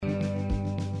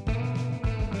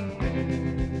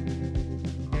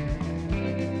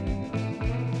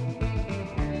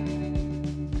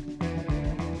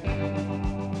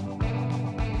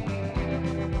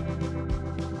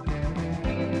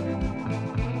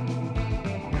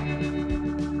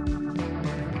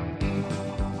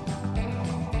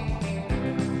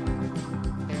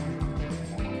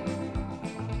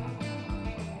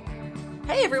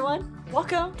Hey everyone,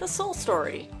 welcome to Soul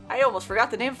Story. I almost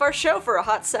forgot the name of our show for a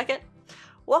hot second.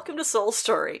 Welcome to Soul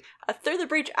Story, a Through the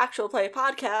Breach actual play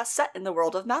podcast set in the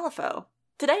world of Malifaux.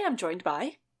 Today I'm joined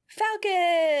by...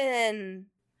 Falcon!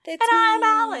 And I'm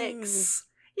Alex!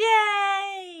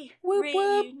 Yay! Whoop,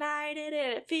 whoop. Reunited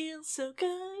and it feels so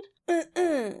good.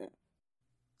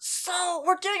 So,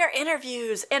 we're doing our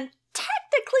interviews, and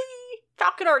technically,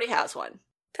 Falcon already has one.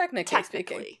 Technically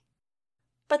speaking.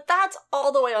 But that's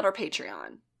all the way on our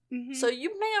Patreon. Mm-hmm. So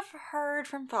you may have heard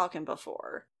from Falcon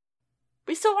before.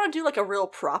 We still want to do like a real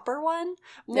proper one.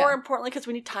 More importantly, because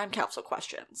we need time capsule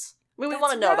questions. I mean, we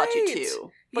want to know about you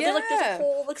too. But there's a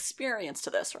whole experience to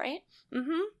this, right?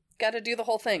 Mm-hmm. Gotta do the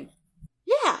whole thing.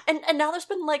 Yeah, and now there's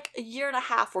been like a year and a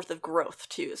half worth of growth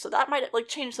too. So that might like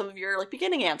change some of your like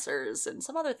beginning answers and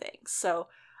some other things. So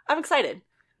I'm excited.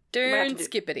 Darn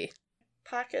skippity.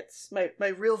 Pockets. My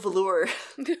real velour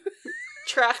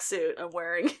tracksuit I'm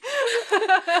wearing.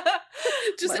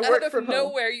 Just out of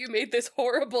nowhere, you made this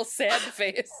horrible sad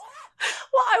face.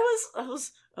 Well, I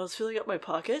was feeling up my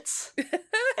pockets,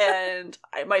 and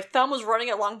my thumb was running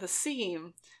along the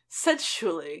seam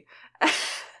sensually.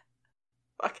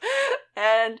 Fuck.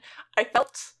 And I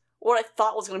felt what I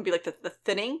thought was going to be like the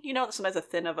thinning. You know, sometimes the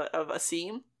thin of a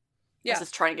seam. Yeah. I was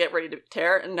just trying to get ready to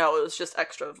tear, and no, it was just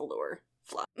extra velour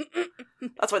fluff.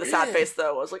 That's why the sad face,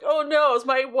 though, was like, oh no, is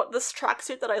this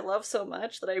tracksuit that I love so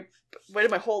much that I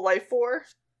waited my whole life for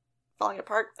falling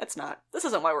apart? It's not. This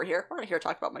isn't why we're here. We're not here to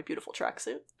talk about my beautiful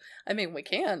tracksuit. I mean, we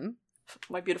can.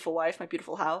 My beautiful wife, my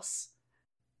beautiful house.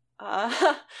 Let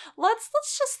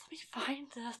me find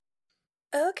this.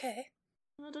 Okay.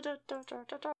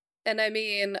 And I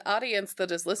mean, audience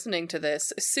that is listening to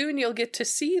this, soon you'll get to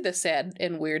see the sad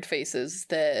and weird faces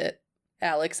that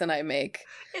Alex and I make.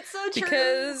 It's so true.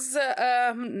 Because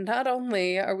not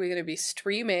only are we going to be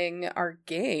streaming our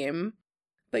game,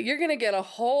 but you're going to get a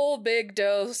whole big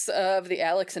dose of the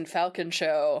Alex and Falcon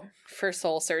show for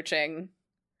soul searching.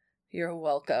 You're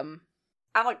welcome.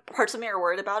 I'm like, parts of me are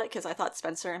worried about it because I thought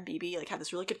Spencer and BB like have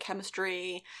this really good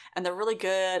chemistry and they're really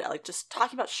good at like just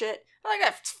talking about shit. Like,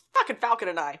 it's fucking Falcon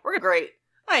and we're great.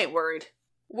 I ain't worried.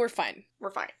 We're fine. We're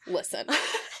fine. Listen.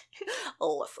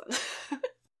 Listen.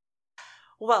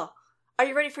 Well, are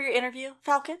you ready for your interview,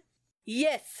 Falcon?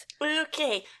 Yes.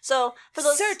 Okay, so for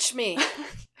those... Search me!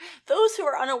 Those who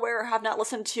are unaware or have not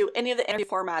listened to any of the interview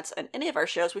formats and any of our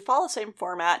shows, we follow the same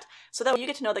format so that when you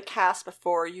get to know the cast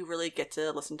before you really get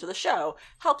to listen to the show,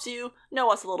 helps you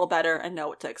know us a little better and know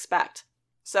what to expect.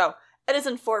 So, it is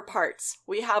in 4 parts.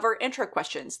 We have our intro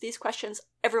questions. These questions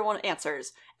everyone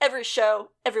answers. Every show,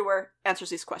 everywhere, answers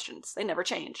these questions. They never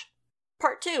change.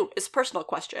 Part 2 is personal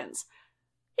questions.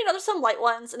 You know, there's some light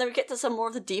ones, and then we get to some more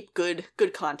of the deep, good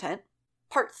content.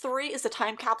 Part 3 is the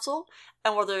time capsule,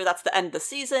 and whether that's the end of the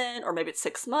season, or maybe it's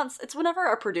 6 months, it's whenever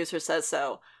our producer says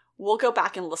so. We'll go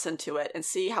back and listen to it and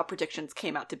see how predictions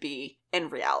came out to be in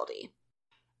reality.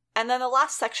 And then the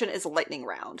last section is lightning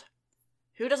round.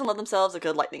 Who doesn't love themselves a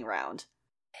good lightning round?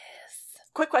 Yes.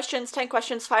 Quick questions, 10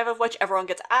 questions, 5 of which everyone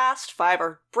gets asked, 5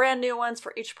 are brand new ones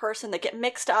for each person. They get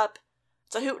mixed up.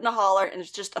 It's a hoot and a holler, and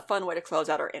it's just a fun way to close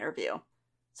out our interview.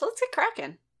 So let's get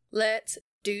cracking. Let's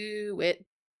do it.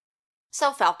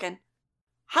 So, Falcon,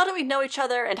 how do we know each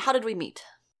other and how did we meet?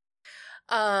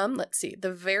 Let's see.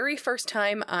 The very first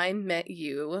time I met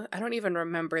you, I don't even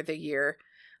remember the year,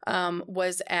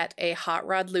 was at a Hot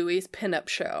Rod Louie's pinup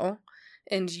show.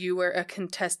 And you were a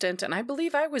contestant, and I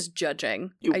believe I was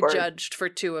judging. I judged for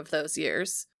 2 of those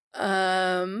years. You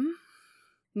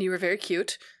were very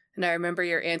cute, and I remember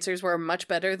your answers were much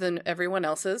better than everyone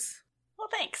else's. Well,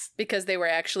 thanks. Because they were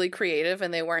actually creative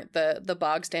and they weren't the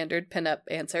bog standard pinup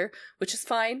answer, which is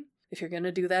fine. If you're going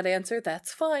to do that answer,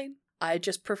 that's fine. I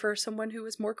just prefer someone who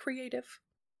is more creative.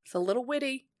 It's a little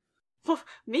witty.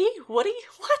 Me? Woody?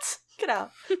 What? Get out.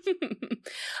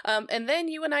 And then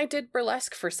you and I did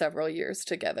burlesque for several years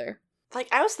together. Like,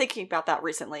 I was thinking about that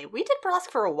recently. We did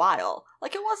burlesque for a while.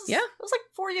 Like, it was like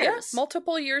 4 years. Yeah,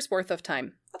 multiple years worth of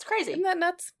time. That's crazy. Isn't that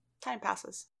nuts? Time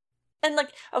passes. And,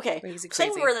 like, okay, crazy.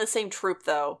 Saying we were in the same troupe,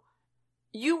 though,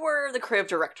 you were the creative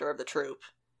director of the troupe.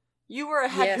 You were a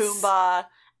head Hoomba,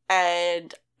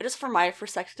 and just from my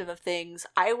perspective of things,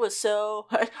 I was so,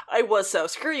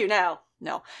 screw you now.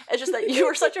 No, it's just that you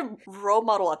were such a role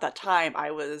model at that time.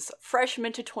 I was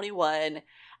freshman to 21,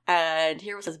 and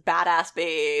here was this badass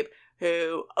babe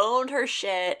who owned her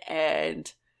shit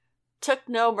and took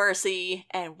no mercy,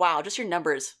 and wow, just your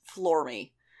numbers floor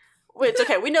me. It's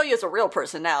okay, we know you as a real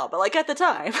person now, but like at the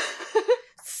time.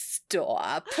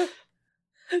 Stop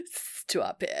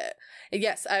it.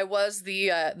 Yes, I was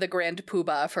the grand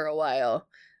poobah for a while.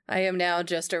 I am now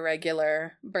just a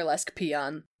regular burlesque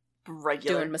peon.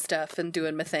 regular. Doing my stuff and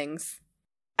doing my things.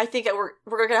 I think that we're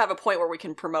going to have a point where we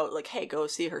can promote, like, hey, go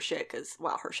see her shit, because,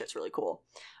 wow, her shit's really cool.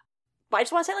 But I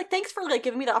just want to say, like, thanks for, like,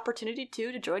 giving me the opportunity,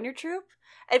 too, to join your troop.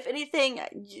 If anything,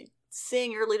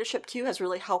 seeing your leadership, too, has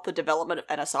really helped the development of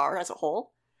NSR as a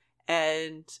whole.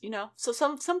 And, you know, so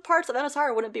some parts of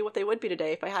NSR wouldn't be what they would be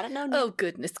today if I hadn't known you. Oh,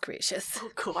 goodness gracious.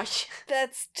 Oh, gosh.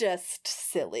 That's just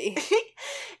silly.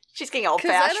 She's getting all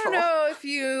bashful. I don't know if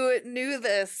you knew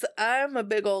this. I'm a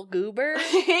big old goober.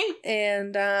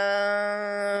 And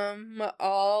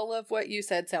all of what you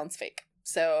said sounds fake.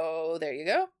 So there you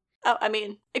go. Oh, I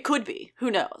mean, it could be.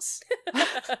 Who knows?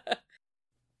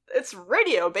 It's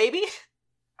radio, baby.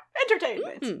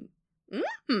 Entertainment. Mm-hmm.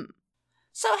 Mm-hmm.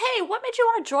 So, hey, what made you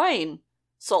want to join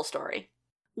Soul Story?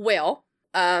 Well,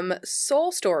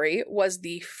 Soul Story was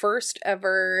the first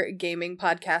ever gaming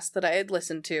podcast that I had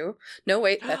listened to. No,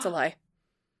 wait, that's a lie.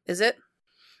 Is it?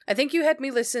 I think you had me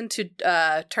listen to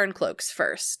Turncloaks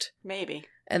first. Maybe.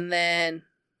 And then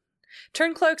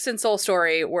Turncloaks and Soul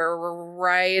Story were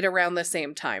right around the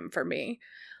same time for me.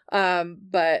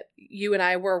 But you and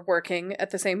I were working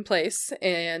at the same place,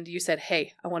 and you said,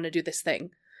 hey, I want to do this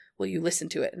thing. Will you listen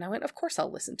to it? And I went, of course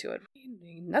I'll listen to it.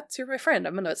 Nuts, you're my friend.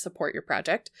 I'm going to support your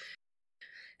project.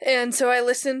 And so I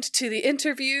listened to the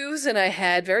interviews, and I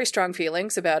had very strong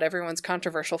feelings about everyone's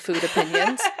controversial food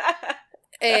opinions.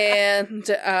 And,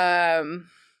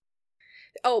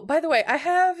 oh, by the way, I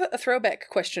have a throwback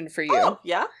question for you. Oh,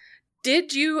 yeah?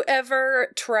 Did you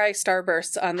ever try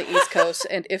Starbursts on the East Coast?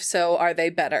 And if so, are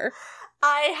they better?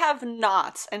 I have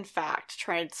not, in fact,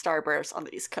 tried Starburst on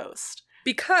the East Coast.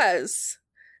 Because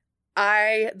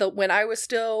when I was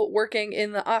still working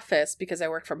in the office, because I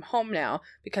work from home now,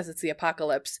 because it's the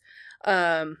apocalypse,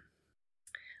 I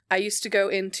used to go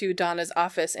into Donna's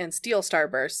office and steal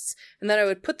Starbursts, and then I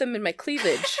would put them in my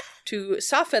cleavage to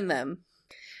soften them.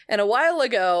 And a while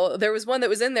ago, there was one that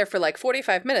was in there for like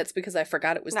 45 minutes because I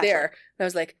forgot it was there. And I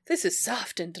was like, this is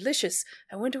soft and delicious.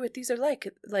 I wonder what these are like.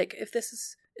 Like, if this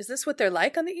is this what they're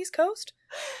like on the East Coast?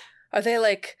 Are they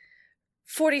like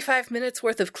 45 minutes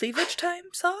worth of cleavage time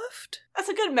soft? That's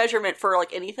a good measurement for,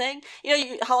 like, anything. You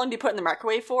know, how long do you put it in the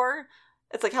microwave for?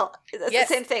 It's like, it's Yes.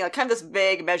 the same thing, like, kind of this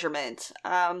vague measurement.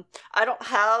 I don't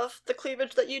have the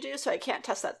cleavage that you do, so I can't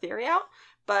test that theory out.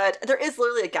 But there is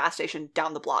literally a gas station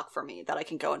down the block from me that I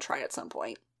can go and try at some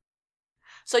point.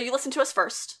 So you listened to us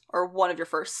first, or one of your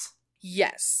firsts.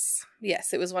 Yes.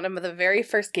 Yes, it was one of the very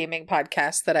first gaming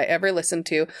podcasts that I ever listened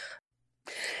to.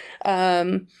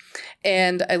 And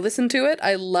I listened to it.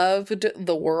 I loved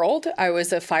the world. I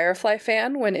was a Firefly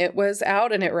fan when it was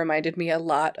out, and it reminded me a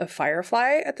lot of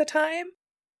Firefly at the time.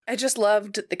 I just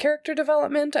loved the character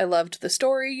development. I loved the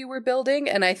story you were building,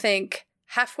 and I think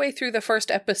halfway through the first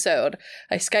episode,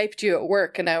 I Skyped you at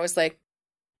work, and I was like,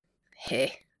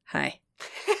 hey, hi.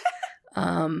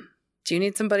 Do you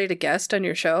need somebody to guest on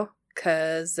your show?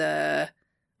 'Cause I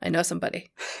know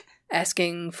somebody.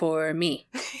 Asking for me.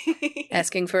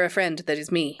 Asking for a friend that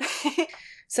is me.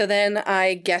 So then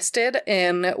I guested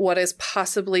in what is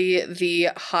possibly the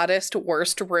hottest,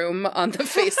 worst room on the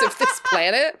face of this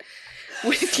planet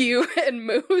with you and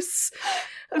Moose.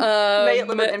 May it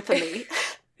live in infamy.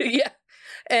 Yeah.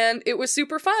 And it was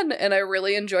super fun, and I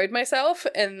really enjoyed myself,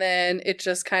 and then it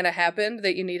just kind of happened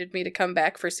that you needed me to come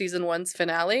back for season 1's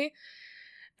finale,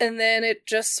 and then it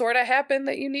just sort of happened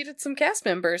that you needed some cast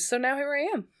members, so now here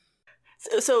I am.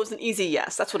 So it was an easy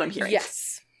yes, that's what I'm hearing.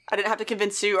 Yes. I didn't have to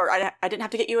convince you, or I didn't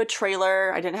have to get you a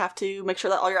trailer, I didn't have to make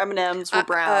sure that all your M&Ms were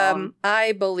brown.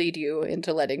 I bullied you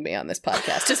into letting me on this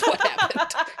podcast, is what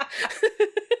happened.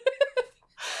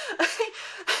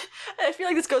 I feel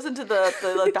like this goes into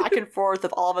the back and forth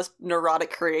of all of us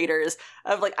neurotic creators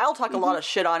of, like, I'll talk a lot of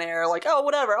shit on air, like, oh,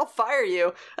 whatever, I'll fire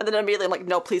you. And then immediately I'm like,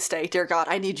 no, please stay. Dear God,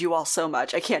 I need you all so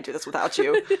much. I can't do this without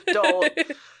you.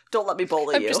 Don't let me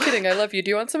bully you. I'm just kidding. I love you.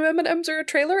 Do you want some M&Ms or a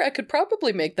trailer? I could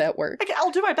probably make that work. I'll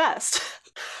do my best.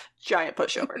 Giant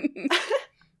pushover.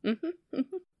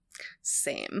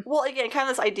 Same. Well, again, kind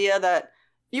of this idea that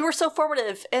you were so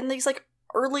formative in these, like,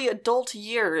 early adult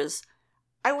years.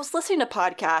 I was listening to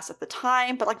podcasts at the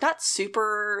time, but, like, not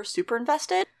super, super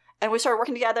invested. And we started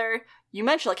working together. You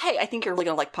mentioned, like, hey, I think you're really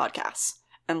going to like podcasts.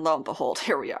 And lo and behold,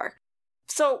 here we are.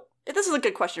 So, this is a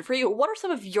good question for you. What are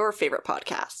some of your favorite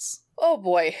podcasts? Oh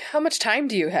boy, how much time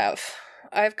do you have?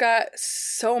 I've got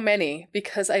so many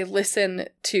because I listen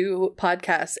to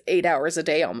podcasts 8 hours a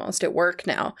day almost at work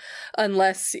now.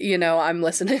 Unless, you know, I'm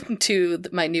listening to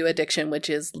my new addiction,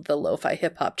 which is the Lo-Fi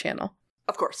Hip Hop channel.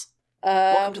 Of course.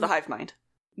 Welcome to the hive mind.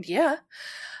 Yeah.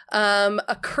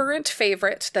 A current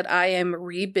favorite that I am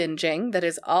re-binging that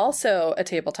is also a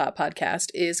tabletop podcast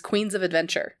is Queens of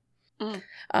Adventure.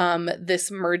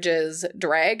 This merges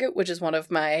drag, which is one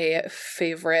of my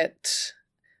favorite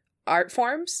art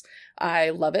forms. I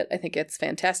love it. I think it's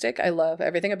fantastic. I love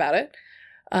everything about it.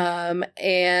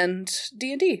 And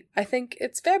D&D. I think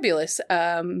it's fabulous.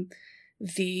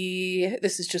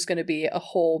 This is just going to be a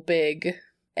whole big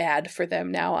ad for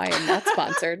them now. I am not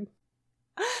sponsored.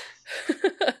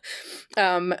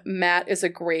 Matt is a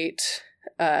great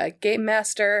game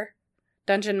master,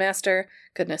 dungeon master.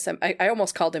 Goodness, I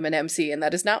almost called him an MC, and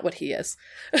that is not what he is.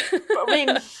 I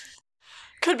mean,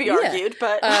 could be argued,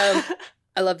 but...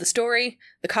 I love the story.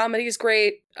 The comedy is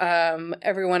great.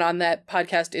 Everyone on that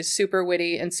podcast is super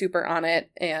witty and super on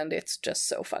it, and it's just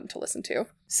so fun to listen to.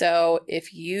 So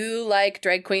if you like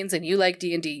drag queens and you like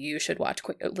D&D, you should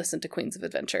listen to Queens of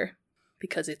Adventure,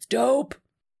 because it's dope.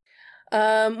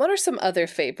 What are some other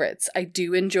favorites? I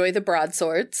do enjoy the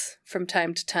Broadswords from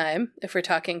time to time, if we're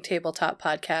talking tabletop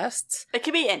podcasts. It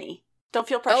could be any. Don't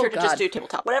feel pressure to just do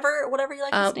tabletop. Whatever you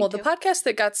like listening to. The podcast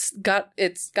that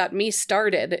got me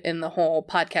started in the whole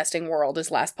podcasting world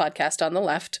is Last Podcast on the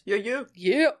Left.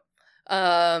 Yeah.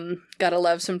 Gotta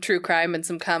love some true crime and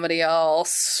some comedy all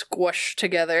squished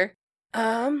together.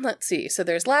 Let's see. So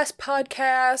there's Last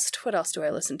Podcast. What else do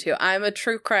I listen to? I'm a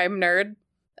true crime nerd.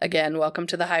 Again, welcome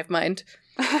to the hive mind.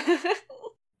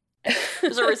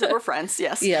 There's a reason we're friends,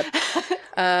 yes. Yep.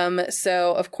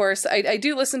 So, of course, I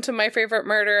do listen to My Favorite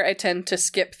Murder. I tend to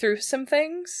skip through some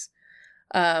things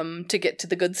to get to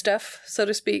the good stuff, so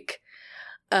to speak.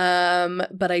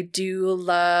 But I do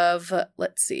love,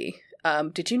 let's see.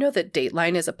 Did you know that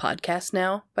Dateline is a podcast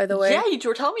now, by the way? Yeah, you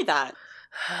were telling me that.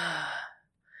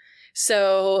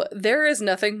 So there is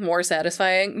nothing more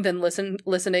satisfying than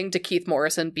listening to Keith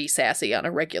Morrison be sassy on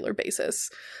a regular basis.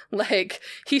 Like,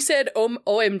 he said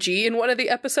OMG in one of the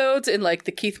episodes in, like,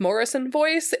 the Keith Morrison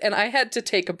voice, and I had to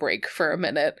take a break for a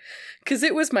minute, because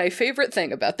it was my favorite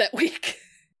thing about that week.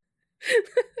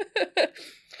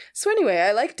 So anyway,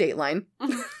 I like Dateline.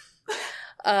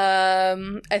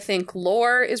 I think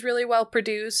Lore is really well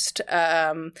produced.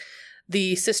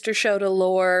 The sister show to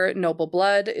Lore, Noble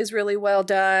Blood, is really well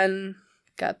done.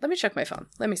 God, let me check my phone.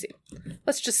 Let me see.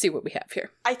 Let's just see what we have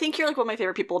here. I think you're like one of my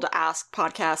favorite people to ask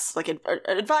podcasts like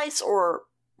advice or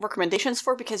recommendations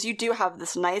for, because you do have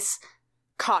this nice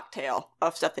cocktail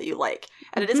of stuff that you like.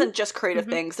 And it isn't just creative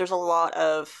things. There's a lot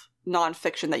of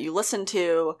nonfiction that you listen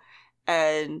to,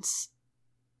 and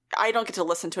I don't get to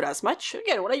listen to it as much.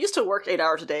 Again, when I used to work 8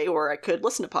 hours a day where I could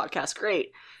listen to podcasts,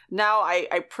 great. Now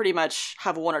I pretty much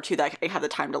have one or two that I have the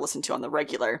time to listen to on the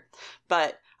regular.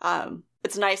 But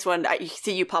it's nice when I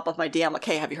see you pop up my DM like,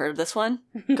 hey, have you heard of this one?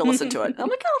 Go listen to it. I'm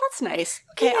like, oh, that's nice.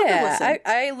 Okay, yeah, I'll go listen.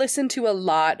 I listen to a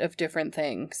lot of different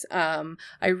things.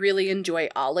 I really enjoy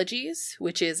Ologies,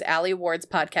 which is Allie Ward's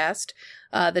podcast.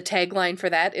 The tagline for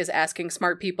that is asking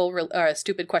smart people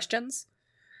stupid questions.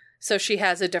 So she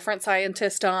has a different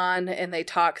scientist on, and they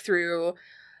talk through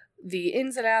the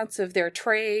ins and outs of their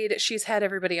trade. She's had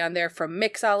everybody on there from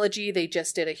Mixology. They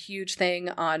just did a huge thing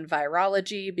on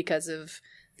virology because of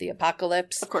the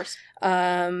apocalypse. Of course.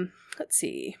 Let's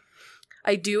see.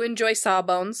 I do enjoy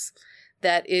Sawbones.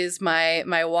 That is my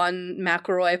one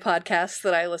McElroy podcast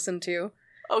that I listen to.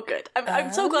 Oh, good.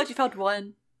 I'm so glad you found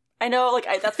one. I know, like,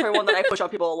 that's probably one that I push on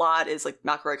people a lot is, like,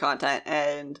 McElroy content,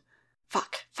 and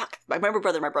fuck. My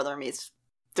brother and me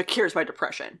that cures my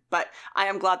depression. But I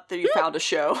am glad that you found a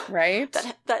show right that's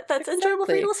exactly. enjoyable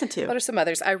for you to listen to. What are some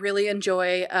others? I really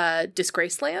enjoy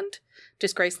Disgraceland.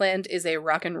 Disgraceland is a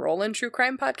rock and roll and true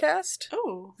crime podcast.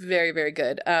 Oh, very, very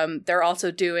good. They're also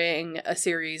doing a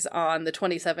series on the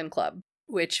 27 Club,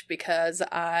 which, because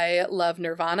I love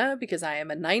Nirvana, because I am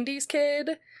a 90s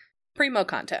kid, primo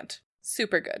content.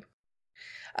 Super good.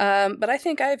 But I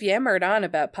think I've yammered on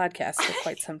about podcasts for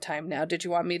quite some time now. Did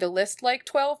you want me to list like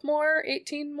 12 more,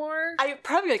 18 more? I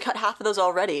probably gonna cut half of those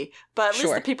already, but at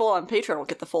least the people on Patreon will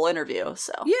get the full interview,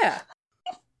 so. Yeah.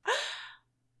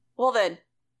 Well then,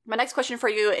 my next question for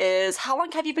you is, how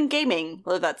long have you been gaming?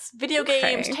 Whether that's video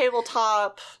games,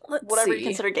 tabletop, whatever you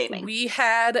consider gaming. We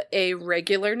had a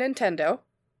regular Nintendo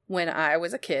when I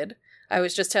was a kid. I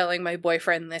was just telling my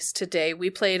boyfriend this today. We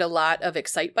played a lot of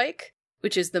Excitebike,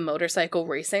 which is the motorcycle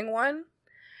racing one.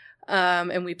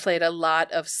 And we played a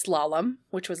lot of Slalom,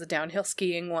 which was a downhill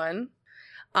skiing one.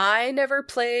 I never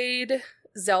played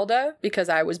Zelda because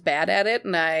I was bad at it,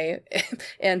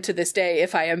 and to this day,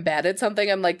 if I am bad at something,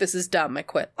 I'm like, this is dumb, I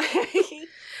quit.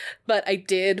 But I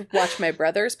did watch my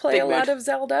brothers play lot of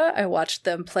Zelda. I watched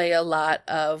them play a lot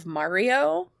of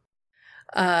Mario.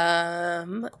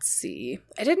 Let's see.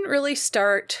 I didn't really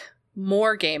start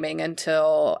more gaming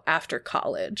until after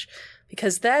college,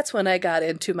 because that's when I got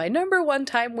into my number one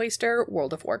time waster,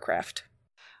 World of Warcraft.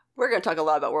 We're going to talk a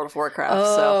lot about World of Warcraft.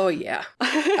 Oh, yeah.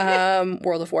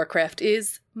 World of Warcraft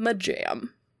is my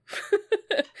jam.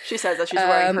 She says that she's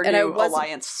wearing her new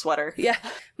Alliance sweater. Yeah,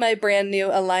 my brand new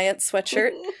Alliance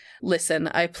sweatshirt. Listen,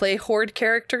 I play Horde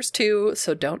characters too,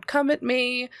 so don't come at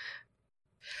me.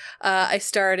 I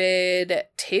started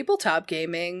tabletop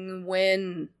gaming.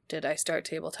 When did I start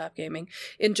tabletop gaming?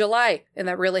 In July, in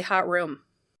that really hot room.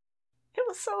 It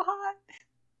was so hot.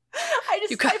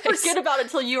 I forget about it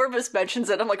until Yorvis mentions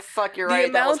it. I'm like, fuck, you're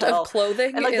right. The amount of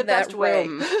clothing and, like, in that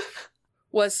room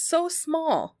was so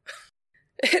small.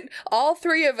 All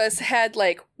three of us had,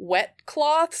 like, wet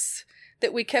cloths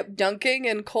that we kept dunking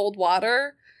in cold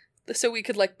water so we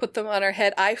could, like, put them on our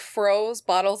head. I froze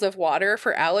bottles of water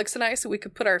for Alex and I so we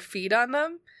could put our feet on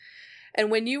them. And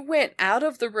when you went out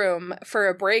of the room for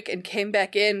a break and came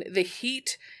back in, the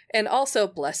heat and also,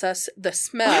 bless us, the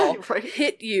smell right.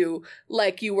 hit you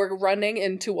like you were running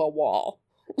into a wall.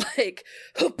 Like,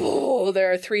 oh,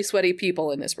 there are 3 sweaty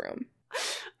people in this room.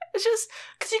 It's just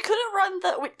because you couldn't run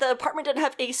the apartment didn't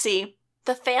have AC.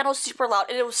 The fan was super loud,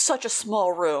 and it was such a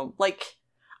small room. Like,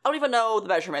 I don't even know the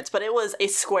measurements, but it was a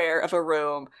square of a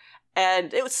room,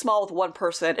 and it was small with 1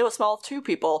 person. It was small with 2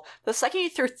 people. The second you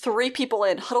threw 3 people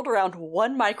in, huddled around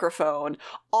 1 microphone,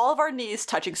 all of our knees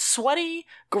touching, sweaty,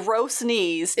 gross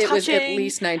knees. It was at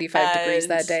least 95 degrees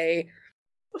that day.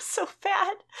 It was so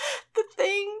bad. The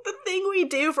thing we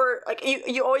do for, like,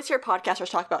 you always hear podcasters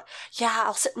talk about, yeah,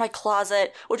 I'll sit in my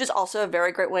closet, which is also a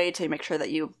very great way to make sure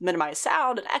that you minimize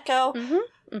sound and echo. Mm-hmm,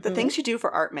 mm-hmm. The things you do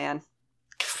for art, man.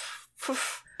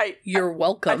 You're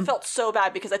welcome. I felt so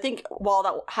bad because I think while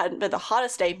that hadn't been the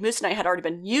hottest day, Moose and I had already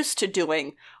been used to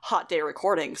doing hot day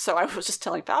recordings. So I was just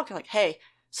telling Falcon, like, hey,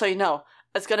 so you know,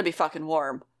 it's going to be fucking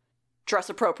warm. Dress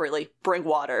appropriately. Bring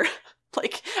water.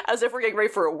 Like, as if we're getting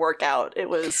ready for a workout. It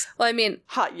was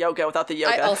hot yoga without the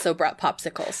yoga. I also brought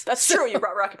popsicles. That's true. You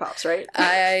brought Rocket Pops, right?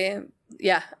 I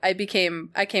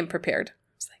came prepared.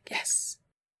 I was like, yes.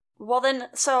 Well then,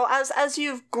 so as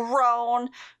you've grown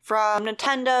from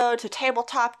Nintendo to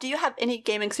tabletop, do you have any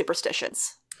gaming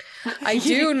superstitions? I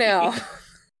do now.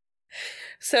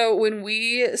 So when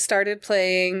we started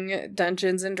playing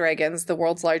Dungeons and Dragons, the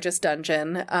world's largest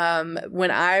dungeon,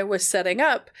 when I was setting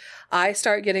up, I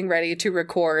start getting ready to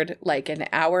record like an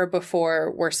hour before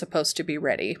we're supposed to be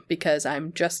ready because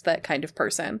I'm just that kind of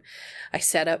person. I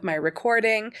set up my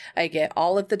recording, I get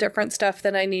all of the different stuff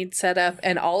that I need set up,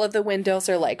 and all of the windows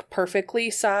are like perfectly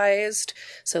sized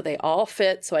so they all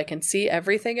fit so I can see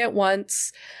everything at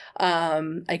once.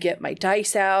 I get my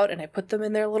dice out and I put them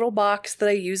in their little box that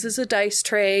I use as a dice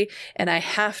tray, and I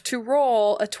have to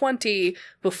roll a 20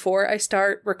 before I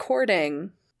start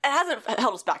recording. It hasn't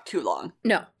held us back too long.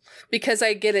 No, because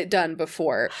I get it done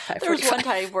before 5:45. There was one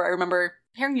time where I remember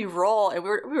hearing you roll, and we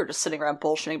were just sitting around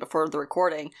bullshitting before the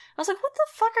recording. I was like, what the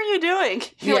fuck are you doing?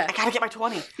 You're like, I gotta get my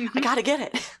 20. I gotta get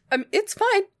it. It's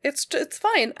fine. It's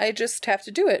fine. I just have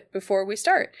to do it before we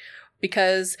start.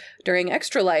 Because during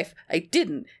Extra Life, I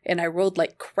didn't, and I rolled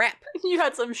like crap. You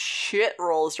had some shit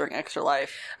rolls during Extra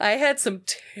Life. I had some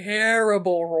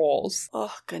terrible rolls.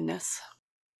 Oh, goodness.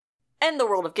 In the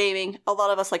world of gaming, a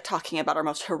lot of us like talking about our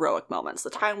most heroic moments.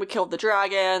 The time we killed the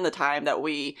dragon, the time that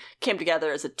we came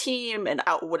together as a team and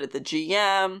outwitted the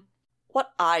GM.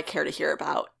 What I care to hear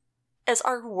about is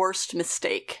our worst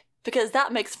mistake, because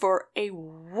that makes for a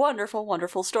wonderful,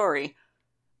 wonderful story.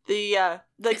 The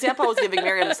example I was giving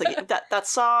Miriam is like that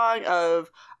song of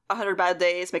 100 bad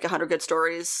days make 100 good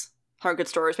stories. 100 good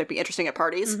stories make me interesting at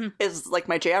parties is like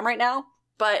my jam right now.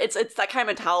 But it's that kind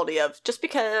of mentality of just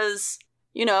because,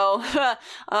 you know,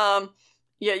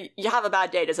 you have a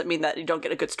bad day doesn't mean that you don't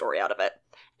get a good story out of it.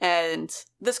 And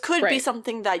this could be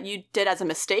something that you did as a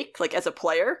mistake, like as a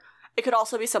player. It could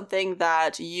also be something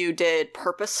that you did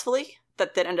purposefully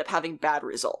that then end up having bad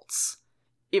results,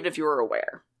 even if you were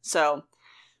aware. So,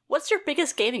 what's your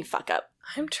biggest gaming fuck-up?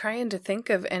 I'm trying to think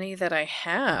of any that I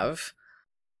have.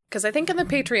 Because I think in the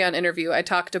Patreon interview, I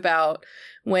talked about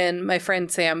when my friend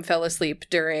Sam fell asleep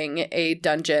during a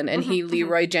dungeon and he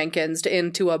Leroy Jenkins'd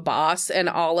into a boss and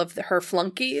all of her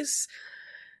flunkies.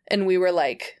 And we were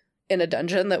like in a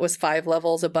dungeon that was 5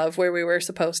 levels above where we were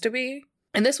supposed to be.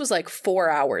 And this was like 4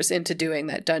 hours into doing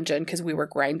that dungeon because we were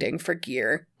grinding for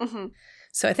gear.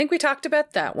 So I think we talked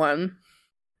about that one.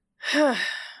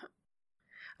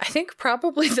 I think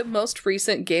probably the most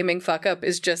recent gaming fuck-up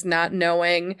is just not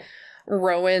knowing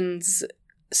Rowan's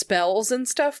spells and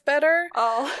stuff better.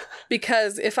 Oh.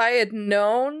 Because if I had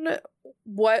known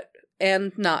what,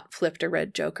 and not flipped a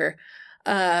red joker.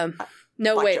 I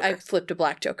flipped a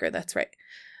black joker, that's right.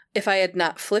 If I had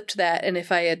not flipped that, and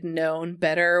if I had known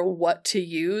better what to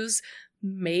use,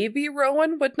 maybe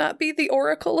Rowan would not be the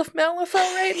Oracle of Malifaux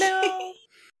right now.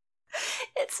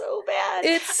 It's so bad.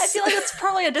 I feel like it's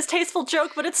probably a distasteful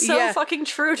joke, but it's so fucking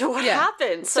true to what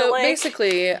happened. So like,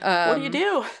 basically, what do you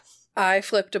do? I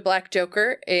flipped a black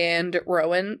Joker, and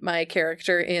Rowan, my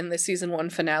character in the season 1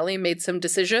 finale, made some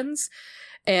decisions,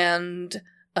 and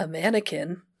a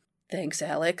mannequin, thanks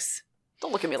Alex,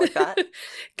 don't look at me like that,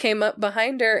 came up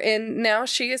behind her, and now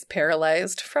she is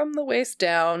paralyzed from the waist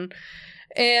down,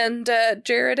 and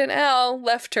Jared and Al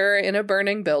left her in a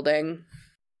burning building.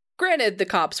 Granted, the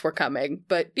cops were coming,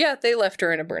 but yeah, they left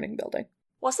her in a burning building.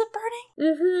 Was it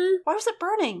burning? Mm-hmm. Why was it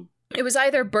burning? It was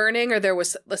either burning or there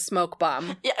was a smoke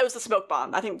bomb. Yeah, it was a smoke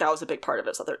bomb. I think that was a big part of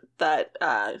it, so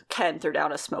that Ken threw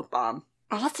down a smoke bomb.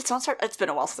 Unless it's been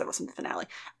a while since I listened to the finale.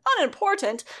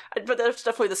 Unimportant, but there's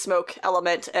definitely the smoke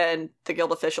element and the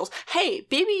guild officials. Hey,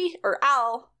 BB or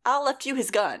Al left you his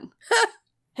gun.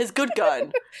 His good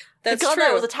gun. That's the gun true.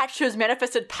 that was attached to his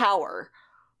manifested power.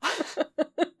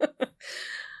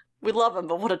 We love him,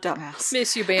 but what a dumbass.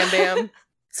 Miss you, Bam Bam.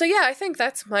 So yeah, I think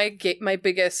that's my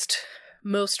biggest,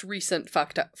 most recent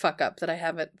fuck up that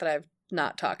I've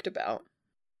not talked about.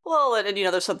 Well, and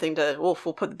there's something we'll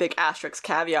put the big asterisk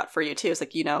caveat for you too. It's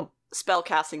like,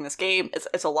 spellcasting this game,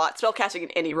 it's a lot. Spellcasting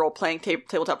in any role-playing,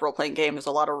 tabletop role-playing game, there's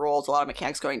a lot of rules, a lot of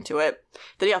mechanics going to it.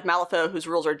 Then you have Malifaux, whose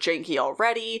rules are janky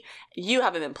already. You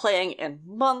haven't been playing in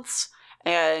months.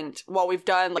 And while we've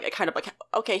done like a kind of like,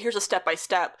 okay, here's a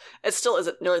step-by-step, it still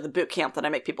isn't nearly the boot camp that I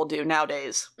make people do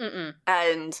nowadays. Mm-mm.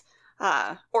 And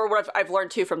or what I've learned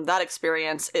too from that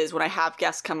experience is when I have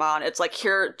guests come on, it's like,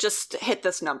 here, just hit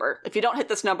this number. If you don't hit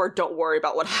this number, don't worry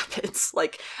about what happens.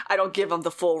 Like, I don't give them the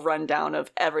full rundown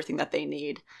of everything that they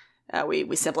need.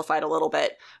 We simplified a little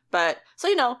bit. But, so,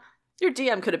 your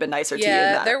DM could have been nicer to you in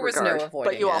that there was regard, no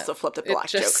avoiding but you it. also flipped a black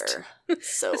Joker.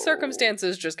 So the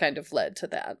circumstances just kind of led to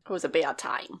that. It was a bad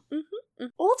time. Mm-hmm.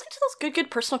 Well, let's get to those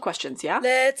good personal questions, yeah?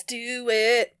 Let's do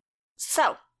it.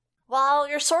 So, while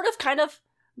you're sort of kind of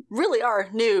really are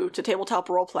new to tabletop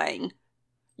role-playing,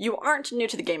 you aren't new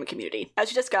to the gaming community.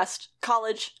 As you discussed,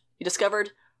 college, you discovered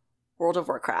World of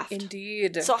Warcraft.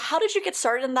 Indeed. So how did you get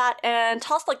started in that? And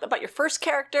tell us about your first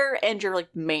character and your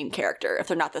main character, if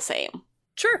they're not the same.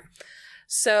 Sure.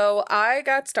 So I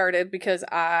got started because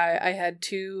I had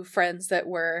 2 friends that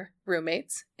were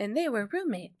roommates, and they were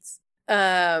roommates.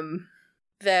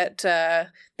 That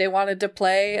they wanted to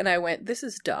play, and I went, this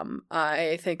is dumb.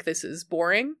 I think this is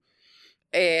boring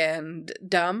and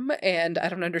dumb, and I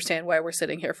don't understand why we're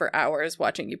sitting here for hours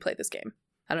watching you play this game.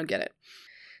 I don't get it.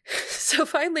 So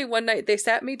finally one night they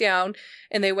sat me down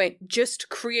and they went, just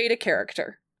create a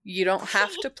character. You don't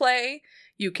have to play.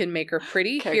 You can make her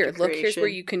pretty. Here, look, here's where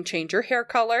you can change her hair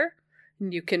color.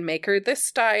 And you can make her this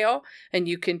style. And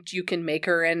you can make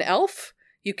her an elf.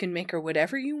 You can make her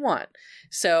whatever you want.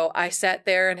 So I sat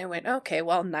there and I went, okay,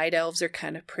 well, night elves are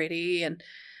kind of pretty, and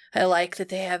I like that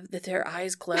their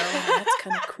eyes glow, and that's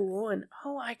kind of cool. And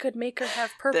I could make her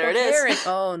have purple hair. And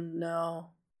oh no.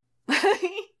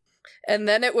 And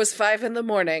then it was 5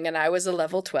 a.m. and I was a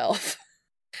level 12.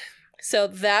 So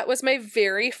that was my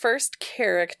very first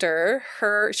character.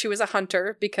 She was a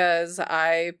hunter because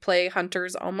I play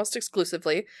hunters almost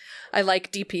exclusively. I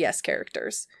like DPS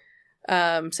characters.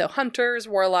 So hunters,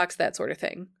 warlocks, that sort of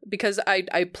thing. Because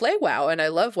I play WoW and I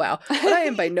love WoW, but I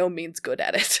am by no means good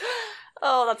at it.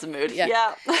 Oh, that's a mood.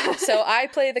 Yeah. So I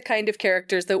play the kind of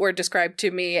characters that were described to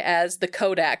me as the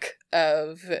Kodak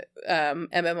of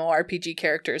MMORPG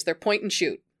characters. They're point and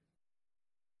shoot.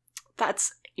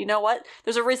 That's, you know what?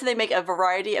 There's a reason they make a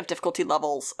variety of difficulty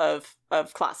levels of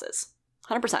classes.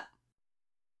 100%.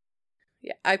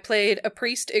 Yeah, I played a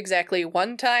priest exactly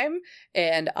 1 time,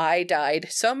 and I died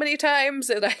so many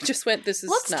times, and I just went, this is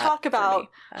Let's not talk about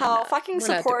how fucking we're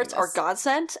not supports doing are this.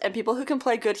 godsent, and people who can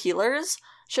play good healers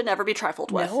should never be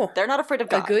trifled with. No. They're not afraid of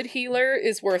God. A good healer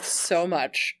is worth so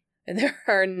much, and there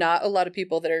are not a lot of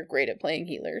people that are great at playing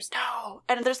healers. No.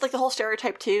 And there's the whole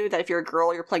stereotype, too, that if you're a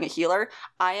girl, you're playing a healer.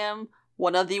 I am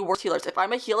one of the worst healers. If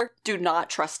I'm a healer, do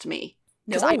not trust me.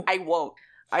 Because No. I won't.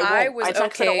 I was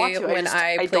okay when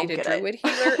I played a druid it.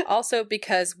 healer, also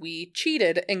because we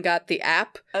cheated and got the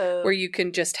app where you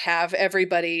can just have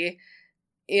everybody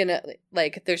in a,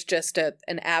 there's just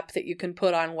an app that you can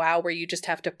put on WoW where you just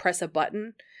have to press a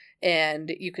button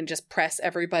and you can just press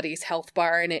everybody's health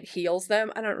bar and it heals them.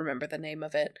 I don't remember the name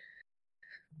of it,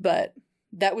 but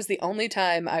that was the only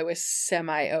time I was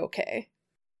semi-okay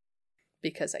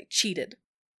because I cheated.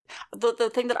 The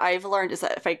thing that I've learned is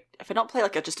that if I don't play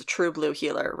just a true blue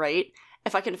healer, right?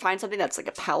 If I can find something that's like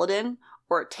a paladin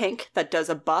or a tank that does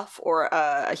a buff or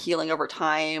a healing over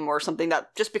time or something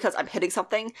that just because I'm hitting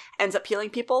something ends up healing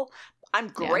people, I'm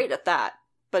great at that.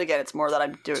 But again, it's more that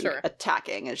I'm doing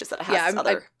attacking. It's just that it has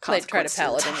other consequences. I tried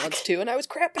a paladin once too, and I was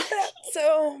crap at that.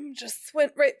 So just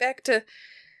went right back to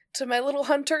my little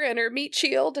hunter and her meat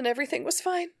shield, and everything was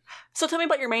fine. So tell me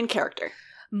about your main character.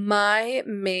 My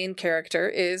main character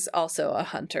is also a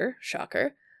hunter.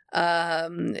 Shocker.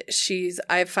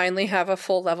 I finally have a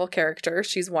full level character.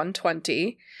 She's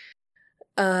 120.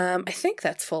 I think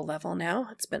that's full level now.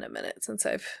 It's been a minute since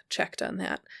I've checked on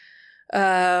that.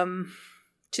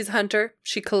 She's a hunter.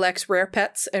 She collects rare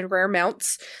pets and rare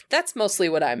mounts. That's mostly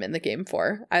what I'm in the game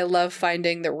for. I love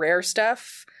finding the rare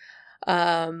stuff.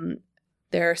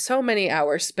 There are so many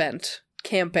hours spent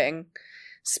camping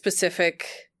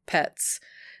specific pets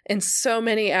and so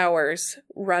many hours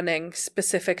running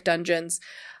specific dungeons.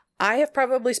 I have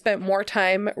probably spent more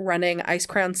time running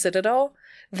Icecrown Citadel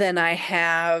than I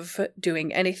have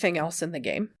doing anything else in the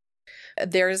game.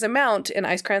 There is a mount in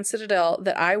Icecrown Citadel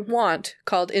that I want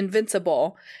called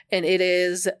Invincible, and it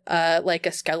is like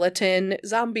a skeleton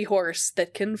zombie horse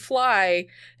that can fly,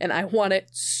 and I want it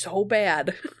so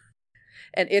bad.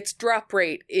 And its drop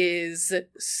rate is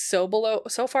so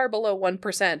far below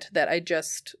 1% that I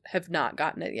just have not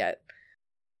gotten it yet.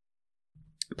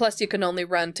 Plus, you can only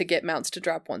run to get mounts to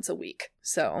drop once a week,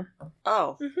 so...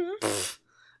 Oh. Mm-hmm.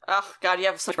 Oh, God, you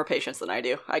have so much more patience than I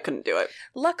do. I couldn't do it.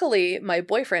 Luckily, my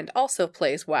boyfriend also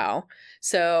plays WoW,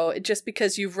 so just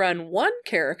because you've run one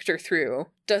character through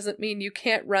doesn't mean you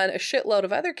can't run a shitload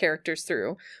of other characters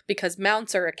through, because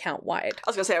mounts are account-wide. I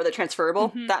was going to say, are they transferable?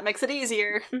 Mm-hmm. That makes it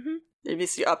easier. Mm-hmm. Maybe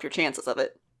you up your chances of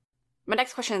it. My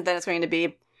next question then is going to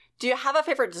be, do you have a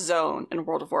favorite zone in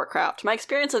World of Warcraft? My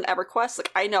experience in EverQuest,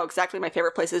 I know exactly my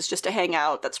favorite places just to hang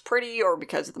out that's pretty, or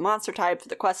because of the monster type, for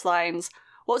the quest lines.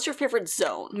 What's your favorite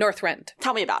zone? Northrend.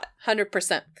 Tell me about it.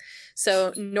 100%.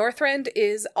 So Northrend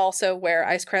is also where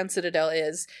Icecrown Citadel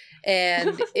is,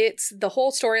 and it's the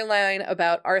whole storyline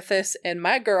about Arthas and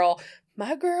my girl,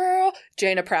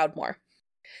 Jaina Proudmoore.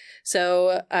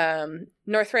 So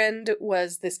Northrend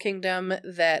was this kingdom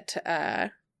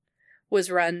that was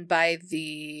run by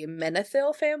the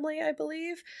Menethil family, I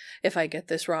believe. If I get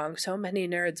this wrong, so many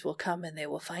nerds will come and they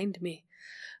will find me.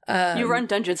 You run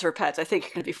dungeons for pets. I think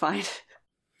you're going to be fine.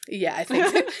 Yeah, I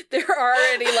think they're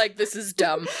already like, this is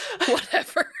dumb.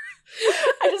 Whatever.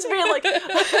 I just mean, like,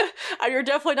 you're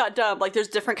definitely not dumb. Like, there's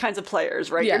different kinds of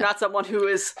players, right? Yeah. You're not someone who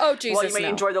is, oh, Jesus, while you may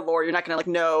enjoy the lore, you're not going to, like,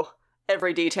 know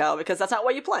every detail, because that's not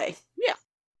why you play. Yeah.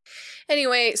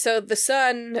 Anyway, so the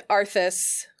son,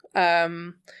 Arthas,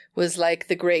 was like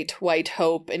the great white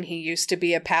hope, and he used to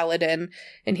be a paladin,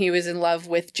 and he was in love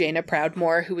with Jaina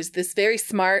Proudmoore, who was this very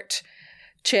smart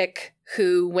chick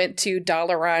who went to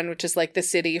Dalaran, which is like the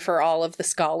city for all of the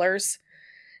scholars.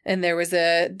 And there was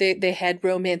they had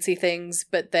romancy things,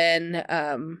 but then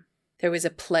there was a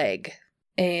plague.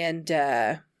 And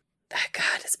God,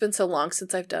 it's been so long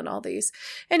since I've done all these.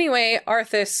 Anyway,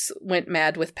 Arthas went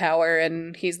mad with power,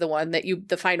 and he's the one that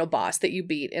the final boss that you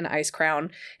beat in Icecrown.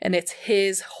 And it's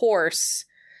his horse,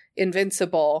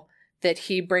 Invincible, that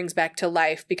he brings back to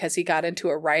life because he got into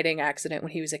a riding accident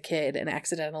when he was a kid and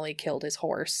accidentally killed his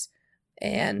horse.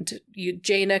 And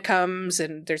Jaina comes,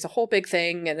 and there's a whole big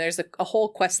thing, and there's a whole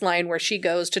quest line where she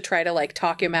goes to try to, like,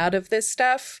 talk him out of this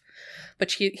stuff.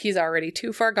 But he's already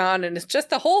too far gone, and it's just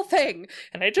the whole thing.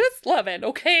 And I just love it,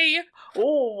 okay?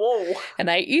 Oh, whoa. And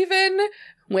I even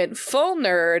went full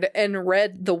nerd and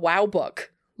read the WoW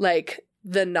book. Like,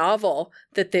 the novel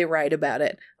that they write about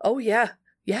it. Oh, yeah.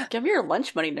 Yeah. Give me your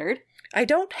lunch money, nerd. I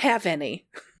don't have any.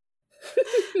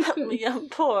 I'm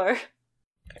poor.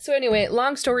 So anyway,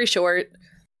 long story short,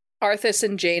 Arthas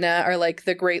and Jaina are like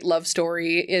the great love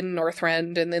story in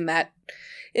Northrend, and in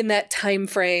that time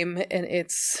frame, and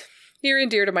it's near and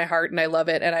dear to my heart, and I love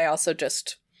it. And I also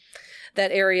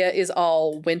that area is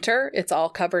all winter. It's all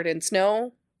covered in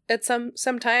snow at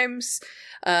sometimes.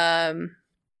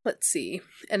 Let's see.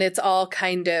 And it's all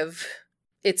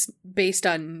it's based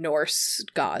on Norse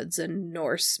gods and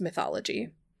Norse mythology.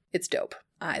 It's dope.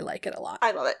 I like it a lot.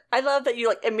 I love it. I love that you,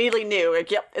 like, immediately knew, like,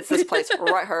 yep, it's this place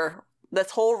right here. This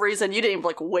whole reason, you didn't even,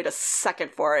 like, wait a second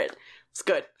for it. It's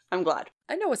good. I'm glad.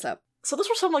 I know what's up. So those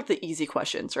were some, like, the easy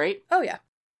questions, right? Oh, yeah.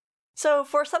 So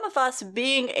for some of us,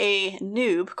 being a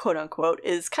noob, quote unquote,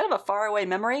 is kind of a faraway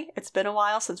memory. It's been a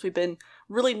while since we've been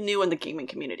really new in the gaming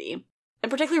community, and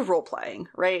particularly role-playing,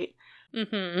 right?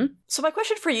 Mm-hmm. So my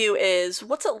question for you is,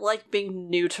 what's it like being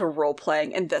new to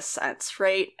role-playing in this sense,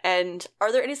 right? And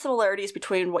are there any similarities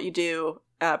between what you do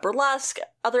burlesque,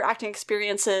 other acting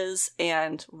experiences,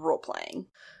 and role-playing?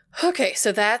 Okay,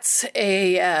 so that's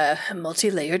a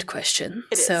multi-layered question.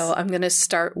 It is. So I'm going to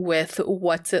start with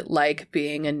what's it like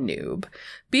being a noob?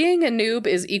 Being a noob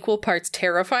is equal parts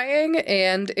terrifying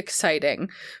and exciting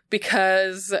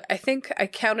because I think I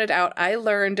counted out, I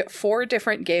learned 4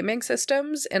 different gaming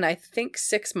systems in I think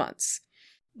 6 months.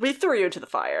 We threw you into the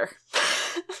fire.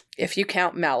 If you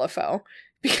count Malifaux,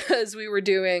 because we were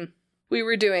doing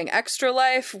Extra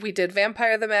Life, we did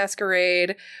Vampire the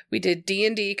Masquerade, we did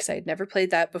D&D, because I had never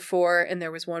played that before, and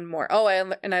there was one more. Oh,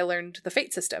 and I learned the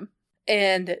Fate system.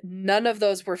 And none of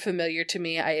those were familiar to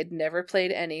me. I had never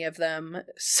played any of them.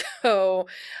 So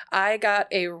I got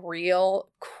a real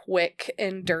quick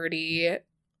and dirty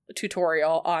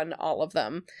tutorial on all of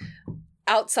them.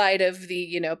 Outside of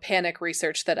the, panic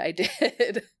research that I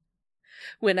did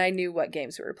when I knew what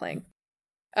games we were playing.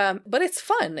 But it's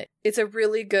fun. It's a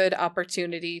really good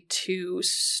opportunity to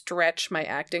stretch my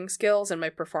acting skills and my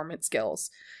performance skills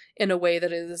in a way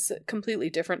that is completely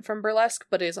different from burlesque,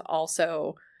 but is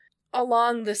also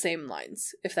along the same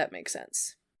lines, if that makes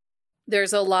sense.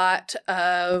 There's a lot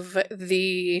of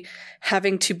the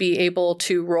having to be able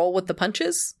to roll with the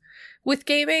punches with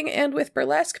gaming and with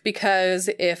burlesque, because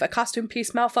if a costume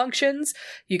piece malfunctions,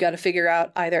 you got to figure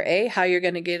out either A, how you're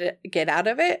going to get out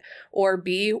of it, or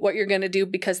B, what you're going to do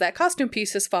because that costume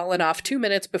piece has fallen off 2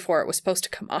 minutes before it was supposed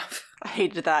to come off. I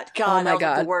hated that. God, that was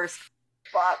like the worst.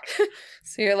 Fuck.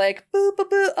 So you're like, boo, boo,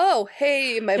 boo. Oh,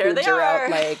 hey, my Here boobs they are are. out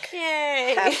like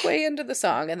Yay. halfway into the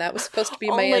song, and that was supposed to be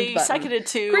my end Only button. seconded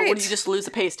to Great. when you just lose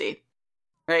a pasty.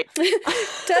 Right?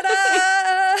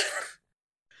 Ta-da!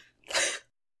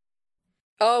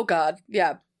 Oh, God.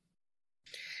 Yeah.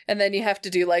 And then you have to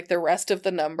do, like, the rest of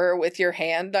the number with your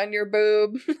hand on your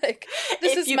boob. Like,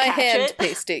 this If is you my catch hand it.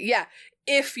 pasty. Yeah.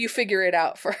 If you figure it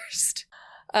out first.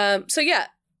 So, yeah.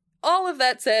 All of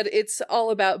that said, it's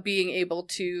all about being able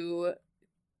to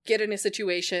get in a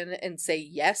situation and say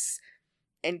yes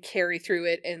and carry through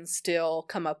it and still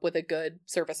come up with a good,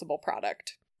 serviceable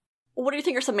product. What do you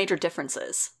think are some major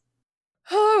differences?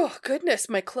 Oh, goodness.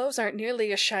 My clothes aren't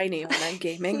nearly as shiny when I'm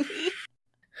gaming.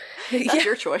 That's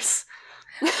your choice.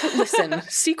 Listen,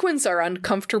 sequins are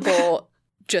uncomfortable,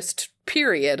 just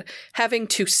period. Having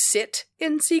to sit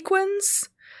in sequins?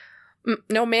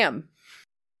 No, ma'am.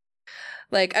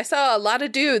 Like, I saw a lot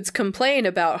of dudes complain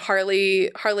about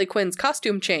Harley Quinn's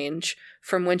costume change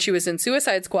from when she was in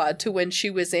Suicide Squad to when she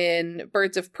was in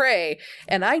Birds of Prey,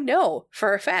 and I know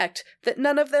for a fact that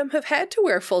none of them have had to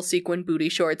wear full sequin booty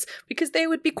shorts because they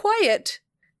would be quiet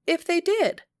if they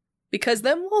did. Because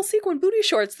them little sequin booty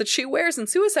shorts that she wears in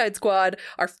Suicide Squad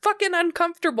are fucking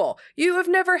uncomfortable. You have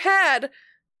never had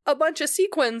a bunch of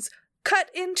sequins cut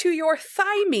into your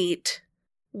thigh meat,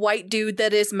 white dude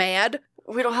that is mad.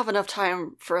 We don't have enough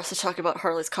time for us to talk about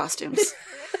Harley's costumes.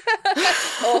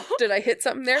 Oh, did I hit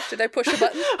something there? Did I push a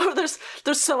button? Oh,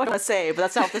 there's so much to say, but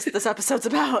that's not what this episode's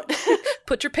about.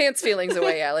 Put your pants feelings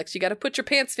away, Alex. You gotta put your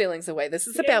pants feelings away. This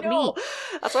is about me.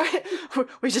 That's right.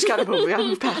 We just gotta move. We gotta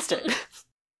move past it.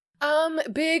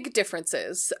 Big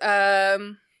differences.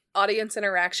 Audience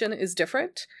interaction is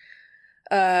different.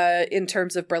 In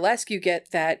terms of burlesque, you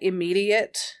get that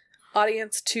immediate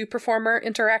audience to performer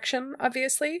interaction,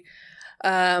 obviously.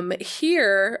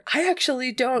 Here, I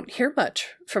actually don't hear much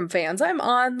from fans. I'm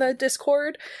on the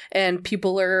Discord, and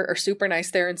people are super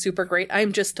nice there and super great.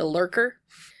 I'm just a lurker.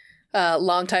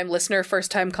 Long-time listener,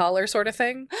 first-time caller sort of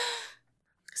thing.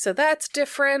 So that's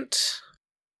different.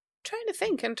 I'm trying to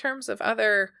think in terms of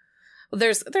other... Well,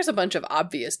 there's a bunch of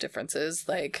obvious differences,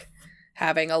 like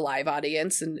having a live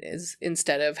audience and is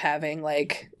instead of having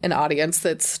like an audience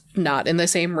that's not in the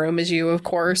same room as you, of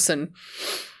course. And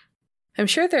I'm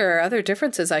sure there are other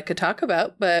differences I could talk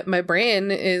about, but my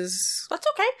brain is... That's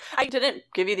okay. I didn't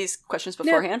give you these questions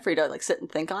beforehand for you to like sit and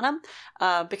think on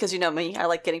them, because you know me, I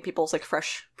like getting people's like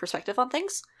fresh perspective on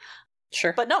things.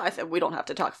 Sure. But no, we don't have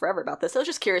to talk forever about this. I was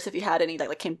just curious if you had any that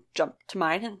like jump to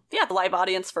mind. And yeah, the live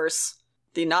audience versus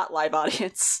the not live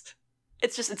audience.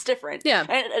 It's different. Yeah.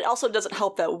 And it also doesn't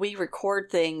help that we record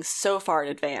things so far in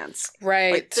advance.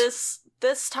 Right. Like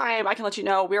this time, I can let you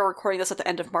know, we are recording this at the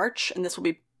end of March, and this will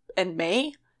be in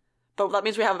May. But that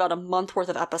means we have about a month worth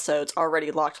of episodes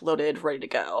already locked, loaded, ready to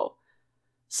go.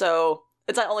 So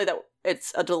it's not only that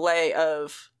it's a delay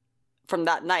from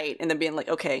that night and then being like,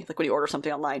 okay, like when you order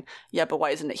something online, yeah, but why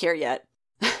isn't it here yet?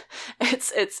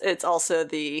 It's also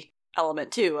the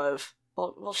element too of,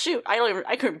 well, shoot,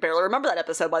 I couldn't barely remember that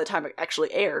episode by the time it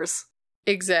actually airs.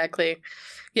 Exactly.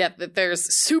 Yeah,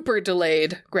 there's super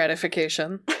delayed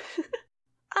gratification.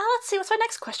 Let's see, what's my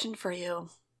next question for you?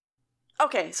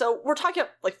 Okay, so we're talking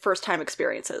about, like, first-time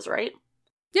experiences, right?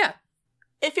 Yeah.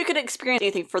 If you could experience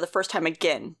anything for the first time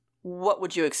again, what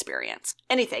would you experience?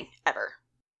 Anything, ever.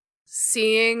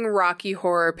 Seeing Rocky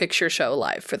Horror Picture Show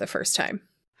live for the first time.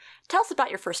 Tell us about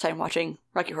your first time watching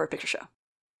Rocky Horror Picture Show.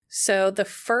 So the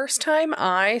first time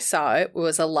I saw it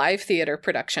was a live theater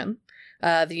production.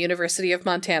 The University of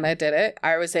Montana did it.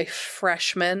 I was a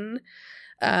freshman.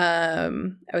 I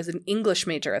was an English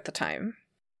major at the time.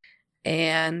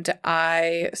 And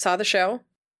I saw the show,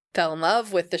 fell in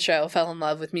love with the show, fell in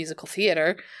love with musical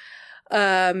theater,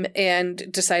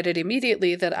 and decided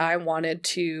immediately that I wanted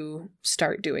to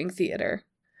start doing theater.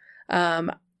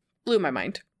 Blew my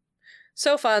mind.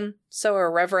 So fun, so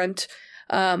irreverent.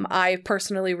 I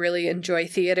personally really enjoy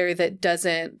theater that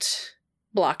doesn't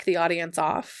block the audience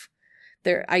off.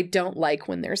 I don't like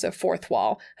when there's a fourth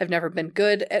wall. I've never been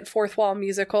good at fourth wall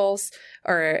musicals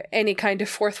or any kind of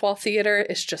fourth wall theater.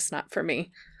 It's just not for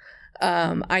me.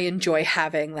 I enjoy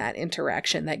having that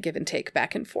interaction, that give and take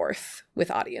back and forth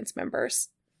with audience members.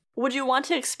 Would you want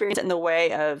to experience it in the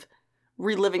way of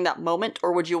reliving that moment,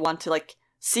 or would you want to, like,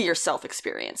 see yourself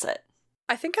experience it?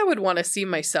 I think I would want to see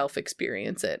myself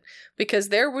experience it, because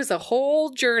there was a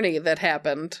whole journey that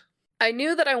happened. I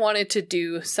knew that I wanted to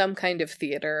do some kind of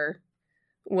theater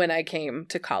when I came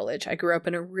to college. I grew up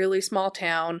in a really small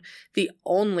town. The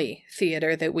only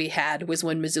theater that we had was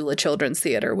when Missoula Children's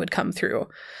Theater would come through.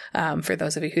 For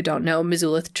those of you who don't know,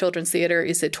 Missoula Children's Theater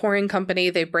is a touring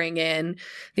company. They bring in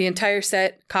the entire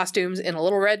set, costumes, in a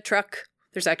little red truck.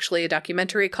 There's actually a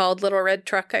documentary called Little Red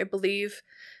Truck, I believe,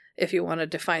 if you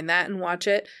wanted to find that and watch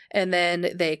it. And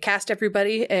then they cast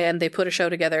everybody and they put a show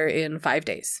together in 5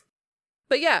 days.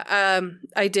 But yeah,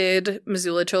 I did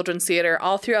Missoula Children's Theater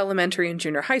all through elementary and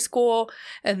junior high school.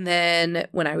 And then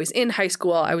when I was in high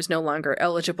school, I was no longer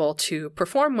eligible to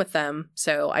perform with them.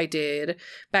 So I did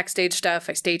backstage stuff,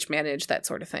 I stage managed, that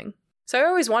sort of thing. So I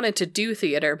always wanted to do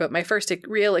theater, but my first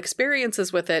real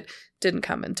experiences with it didn't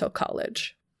come until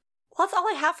college. Well, that's all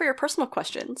I have for your personal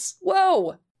questions.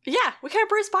 Whoa! Yeah, we kind of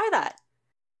breezed by that.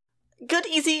 Good,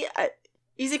 easy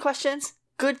questions.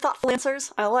 Good, thoughtful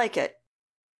answers. I like it.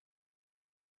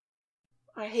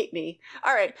 I hate me.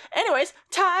 All right. Anyways,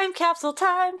 time capsule,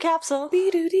 time capsule.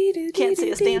 Can't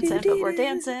see us dancing, but we're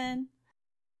dancing.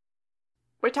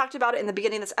 We talked about it in the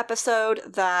beginning of this episode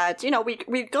that,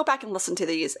 we go back and listen to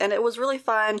these, and it was really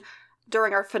fun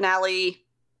during our finale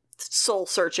soul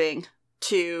searching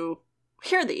to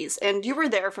hear these. And you were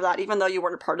there for that, even though you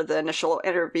weren't a part of the initial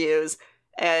interviews.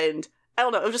 And I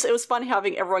don't know, it was fun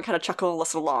having everyone kind of chuckle and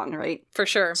listen along, right? For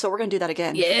sure. So we're going to do that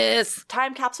again. Yes!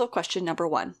 Time capsule question number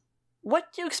 1.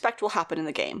 What do you expect will happen in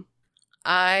the game?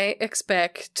 I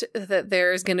expect that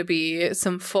there's going to be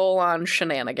some full-on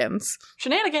shenanigans.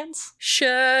 Shenanigans.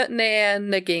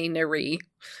 Shenaniganery.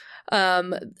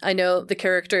 I know the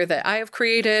character that I have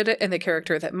created, and the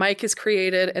character that Mike has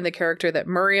created, and the character that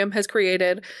Miriam has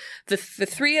created. The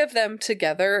three of them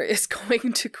together is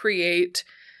going to create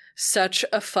such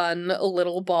a fun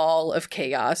little ball of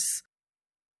chaos.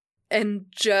 And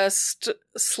just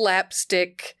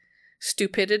slapstick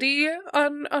stupidity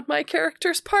on my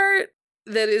character's part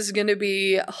that is going to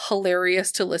be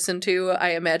hilarious to listen to. I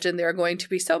imagine there are going to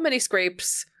be so many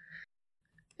scrapes,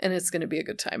 and it's going to be a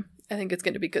good time. I think it's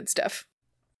going to be good stuff.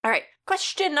 All right,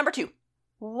 question number 2.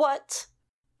 What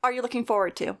are you looking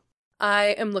forward to?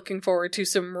 I am looking forward to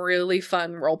some really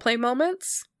fun roleplay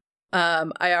moments.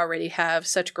 I already have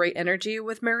such great energy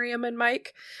with Miriam and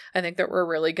Mike. I think that we're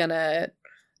really going to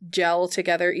gel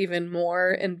together even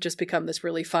more and just become this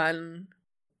really fun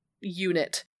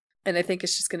unit. And I think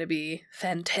it's just going to be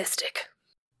fantastic.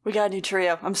 We got a new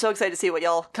trio. I'm so excited to see what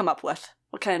y'all come up with.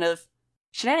 What kind of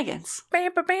shenanigans?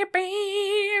 Bam, bam, bam,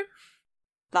 bam.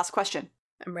 Last question.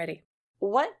 I'm ready.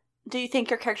 What do you think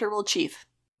your character will achieve?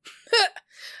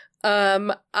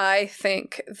 I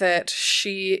think that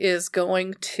she is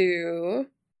going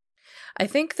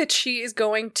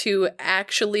to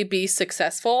actually be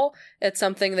successful at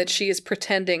something that she is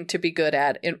pretending to be good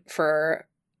at for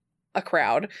a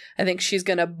crowd. I think she's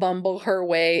going to bumble her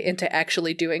way into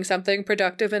actually doing something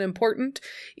productive and important,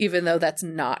 even though that's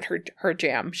not her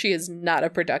jam. She is not a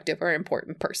productive or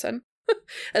important person,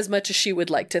 as much as she would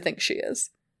like to think she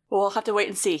is. We'll have to wait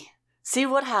and see. See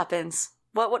what happens.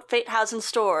 What fate has in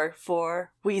store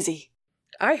for Wheezy.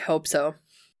 I hope so.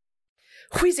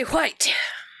 Wheezy White.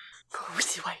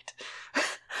 Wheezy White.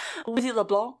 Wheezy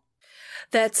LeBlanc.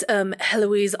 That's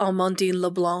Heloise Amandine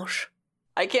LeBlanche.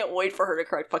 I can't wait for her to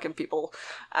correct fucking people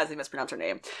as they mispronounce her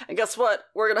name. And guess what?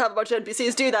 We're gonna have a bunch of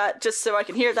NPCs do that just so I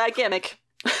can hear that gimmick.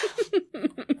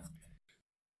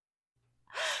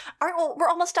 Alright, well, we're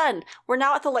almost done. We're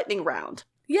now at the lightning round.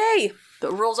 Yay!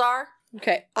 The rules are...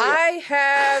 Okay, I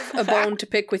have a bone to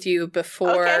pick with you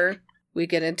before we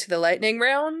get into the lightning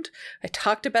round. I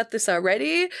talked about this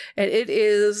already, and it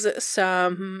is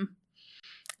some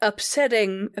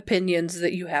upsetting opinions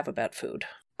that you have about food.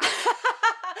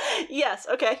 Yes,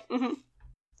 okay. Mm-hmm.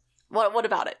 What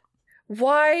about it?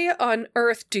 Why on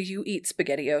earth do you eat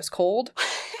SpaghettiOs cold?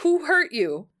 Who hurt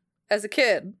you as a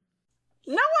kid?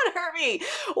 No one hurt me!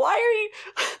 Why are you...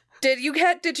 Did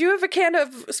you have a can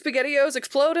of SpaghettiOs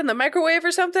explode in the microwave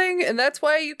or something, and that's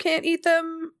why you can't eat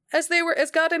them as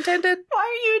God intended? Why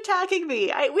are you attacking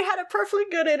me? We had a perfectly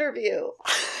good interview.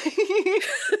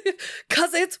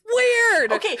 'Cause it's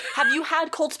weird! Okay, have you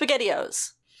had cold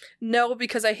SpaghettiOs? No,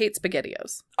 because I hate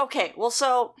SpaghettiOs. Okay, well,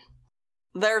 so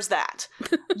there's that.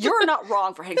 You're not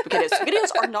wrong for hating SpaghettiOs.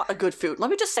 SpaghettiOs are not a good food.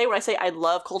 Let me just say, when I say I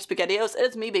love cold SpaghettiOs, it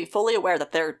is me being fully aware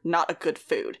that they're not a good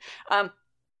food.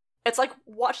 It's like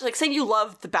saying you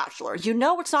love The Bachelor. You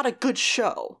know it's not a good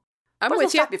show. I'm with you. you.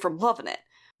 Stop you from loving it.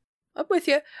 I'm with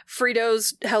you.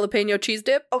 Fritos jalapeno cheese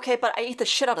dip. Okay, but I eat the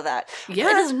shit out of that. Yeah,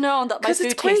 it is known that my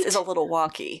food taste is a little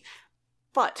wonky.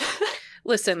 But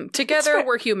listen, together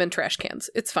we're human trash cans.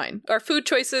 It's fine. Our food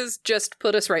choices just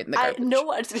put us right in the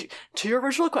garbage. To your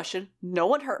original question, no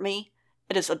one hurt me.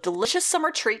 It is a delicious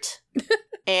summer treat,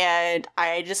 and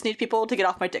I just need people to get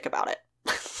off my dick about it.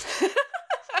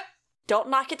 Don't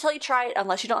knock it till you try it,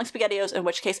 unless you don't like SpaghettiOs, in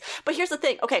which case... But here's the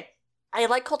thing. Okay, I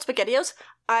like cold SpaghettiOs.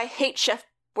 I hate Chef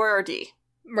Boyardee.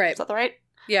 Right. Is that right?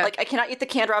 Yeah. Like, I cannot eat the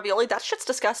canned ravioli. That shit's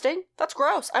disgusting. That's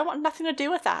gross. I want nothing to do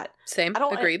with that. Same.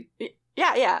 Agreed.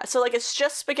 Yeah. So, like, it's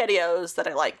just SpaghettiOs that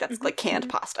I like. That's, like, canned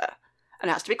pasta. And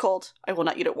it has to be cold. I will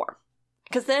not eat it warm.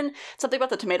 Because then something about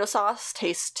the tomato sauce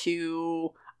tastes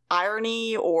too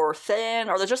irony or thin,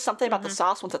 or there's just something about the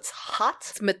sauce once it's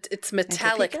hot. It's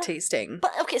metallic tasting.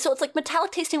 But, okay, so it's, like,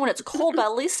 metallic tasting when it's cold, but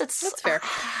at least it's... That's fair.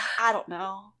 I don't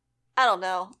know. I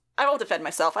won't defend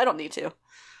myself. I don't need to.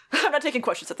 I'm not taking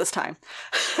questions at this time.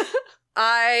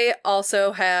 I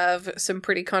also have some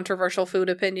pretty controversial food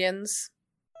opinions.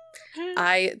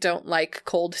 I don't like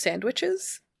cold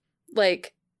sandwiches.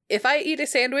 Like, if I eat a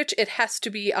sandwich, it has to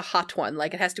be a hot one.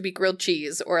 Like, it has to be grilled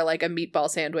cheese or, like, a meatball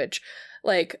sandwich.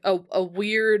 Like, a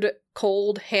weird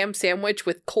cold ham sandwich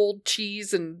with cold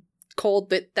cheese and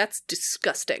that's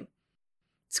disgusting.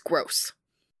 It's gross.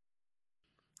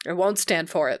 I won't stand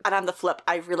for it. And on the flip,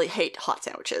 I really hate hot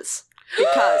sandwiches.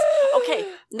 Because, okay,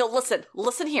 no,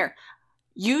 listen here.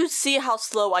 You see how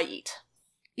slow I eat.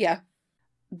 Yeah.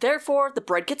 Therefore, the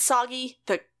bread gets soggy,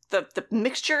 the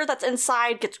mixture that's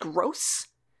inside gets gross.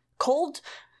 Cold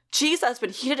cheese that's been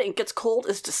heated and gets cold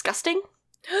is disgusting.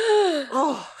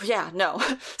 Oh, yeah, no.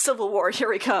 Civil War, here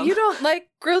we come. You don't like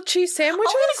grilled cheese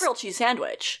sandwiches? I'll eat a grilled cheese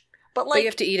sandwich. But you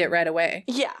have to eat it right away.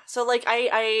 Yeah. So, like,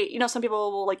 I some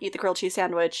people will, like, eat the grilled cheese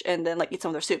sandwich and then, like, eat some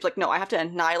of their soup. Like, no, I have to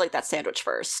annihilate that sandwich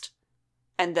first.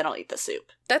 And then I'll eat the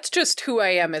soup. That's just who I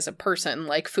am as a person.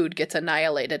 Like, food gets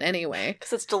annihilated anyway.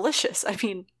 Because it's delicious. I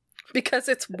mean... Because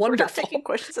it's wonderful. We're not taking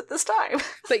questions at this time.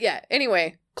 But yeah,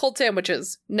 anyway, cold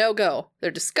sandwiches, no go.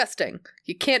 They're disgusting.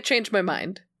 You can't change my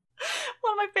mind.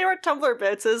 One of my favorite Tumblr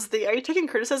bits is the, are you taking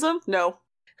criticism? No.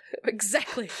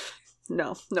 Exactly.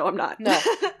 No, I'm not. No.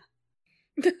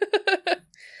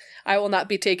 I will not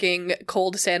be taking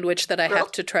cold sandwich that I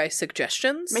have to try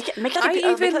suggestions. Make it I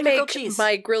even make cheese.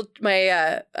 my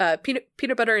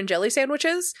peanut butter and jelly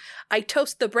sandwiches. I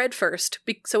toast the bread first,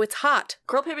 so it's hot.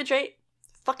 Grilled PB&J,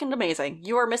 fucking amazing.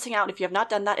 You are missing out if you have not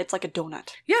done that. It's like a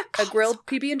donut. Yeah, a grilled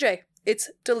PB&J. It's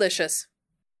delicious.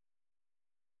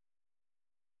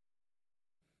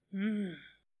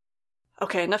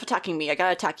 Okay, enough attacking me. I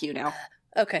gotta attack you now.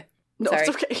 Okay. No, Sorry.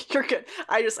 it's okay. You're good.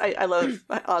 I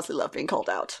honestly love being called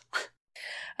out.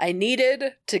 I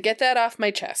needed to get that off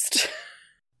my chest.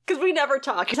 Because we never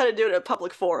talk. You had to do it in a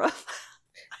public forum.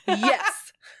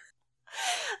 Yes.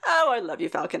 Oh, I love you,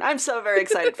 Falcon. I'm so very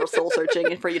excited for soul searching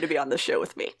and for you to be on this show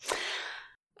with me.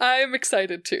 I'm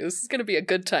excited too. This is going to be a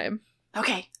good time.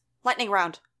 Okay, lightning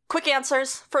round. Quick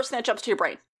answers. First thing that jumps to your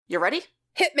brain. You ready?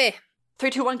 Hit me. 3,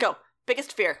 2, 1, go.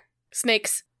 Biggest fear.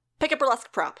 Snakes. Pick a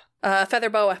burlesque prop. Feather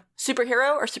boa.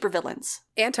 Superhero or supervillains?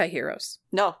 Anti-heroes.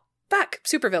 No. Fuck.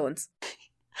 Supervillains.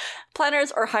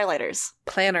 Planners or highlighters?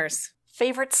 Planners.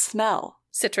 Favorite smell?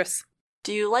 Citrus.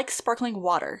 Do you like sparkling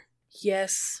water?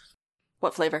 Yes.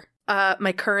 What flavor?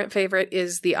 My current favorite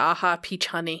is the Aha Peach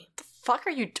Honey. The fuck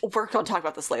are you... We're going to talk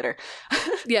about this later.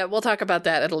 Yeah, we'll talk about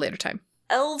that at a later time.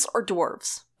 Elves or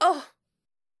dwarves? Oh.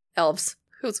 Elves.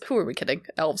 Who are we kidding?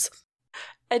 Elves.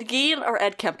 Ed Gein or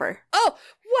Ed Kemper? Oh!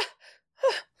 What?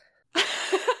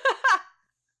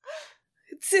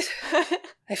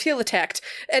 I feel attacked.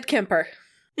 Ed Kemper.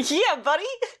 Yeah, buddy!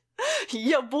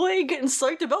 Yeah, boy, getting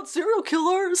psyched about serial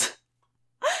killers!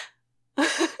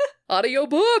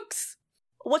 Audiobooks!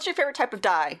 What's your favorite type of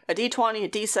die? A D20, a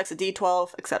D6, a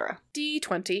D12, etc.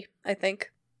 D20, I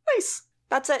think. Nice.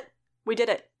 That's it. We did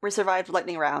it. We survived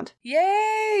lightning round.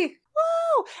 Yay!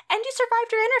 Woo! And you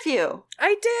survived your interview.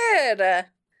 I did!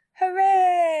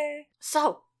 Hooray!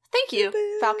 So, thank you,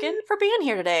 Falcon, for being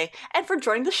here today and for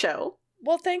joining the show.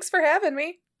 Well, thanks for having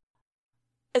me.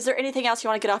 Is there anything else you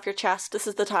want to get off your chest? This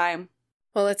is the time.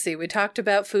 Well, let's see. We talked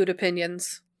about food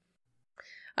opinions.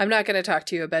 I'm not going to talk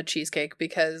to you about cheesecake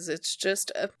because it's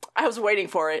just... I was waiting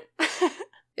for it.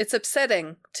 It's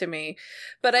upsetting to me.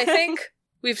 But I think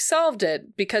we've solved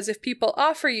it because if people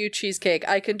offer you cheesecake,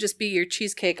 I can just be your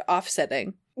cheesecake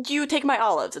offsetting. You take my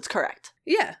olives. It's correct.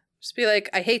 Yeah. Just be like,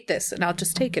 I hate this, and I'll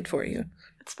just take it for you.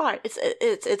 It's fine.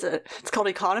 It's called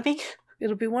economy.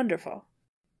 It'll be wonderful.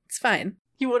 It's fine.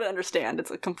 You wouldn't understand. It's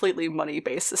a completely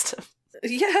money-based system.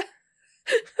 Yeah.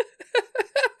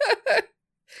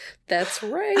 That's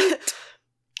right.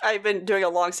 I've been doing a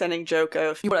long-standing joke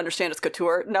of, you wouldn't understand, it's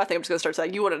couture. Now I think I'm just going to start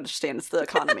saying, you wouldn't understand, it's the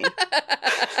economy.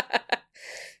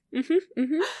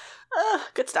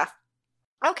 Good stuff.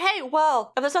 Okay,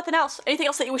 well, if there's nothing else, anything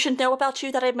else that we should know about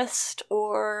you that I missed,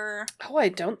 or... Oh, I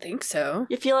don't think so.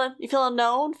 You feeling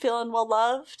known? Feeling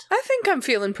well-loved? I think I'm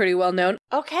feeling pretty well known.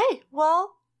 Okay,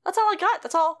 well, that's all I got.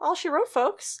 That's all she wrote,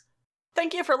 folks.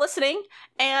 Thank you for listening,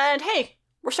 and hey,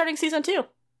 we're starting season 2.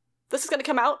 This is going to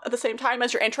come out at the same time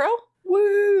as your intro.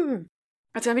 Woo!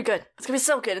 It's going to be good. It's going to be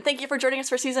so good. And thank you for joining us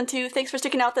for season 2. Thanks for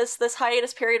sticking out this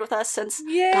hiatus period with us since,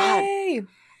 Yay! God,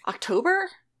 October?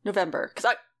 November.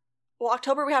 Because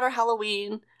October we had our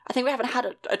Halloween. I think we haven't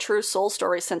had a true soul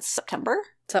story since September.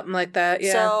 Something like that,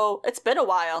 yeah. So it's been a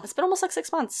while. It's been almost like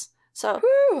 6 months. So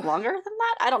longer than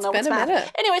that? I don't know. It's been a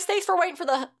minute. Anyways, thanks for waiting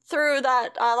through that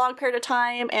long period of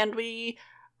time. And we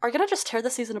are going to just tear the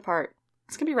season apart.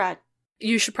 It's going to be rad.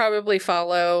 You should probably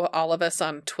follow all of us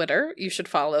on Twitter. You should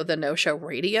follow the No Show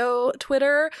Radio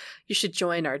Twitter. You should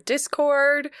join our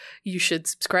Discord. You should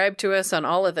subscribe to us on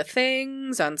all of the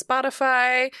things on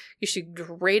Spotify. You should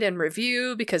rate and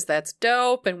review because that's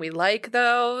dope and we like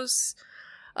those.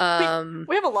 We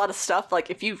have a lot of stuff. Like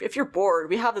if you're bored,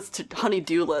 we have this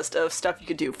honey-do list of stuff you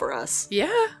could do for us.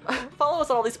 Yeah. Follow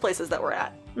us on all these places that we're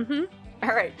at. Mm-hmm.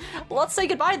 All right. Well, let's say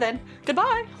goodbye then.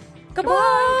 Goodbye. Goodbye.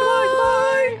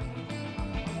 Goodbye. Goodbye. Goodbye.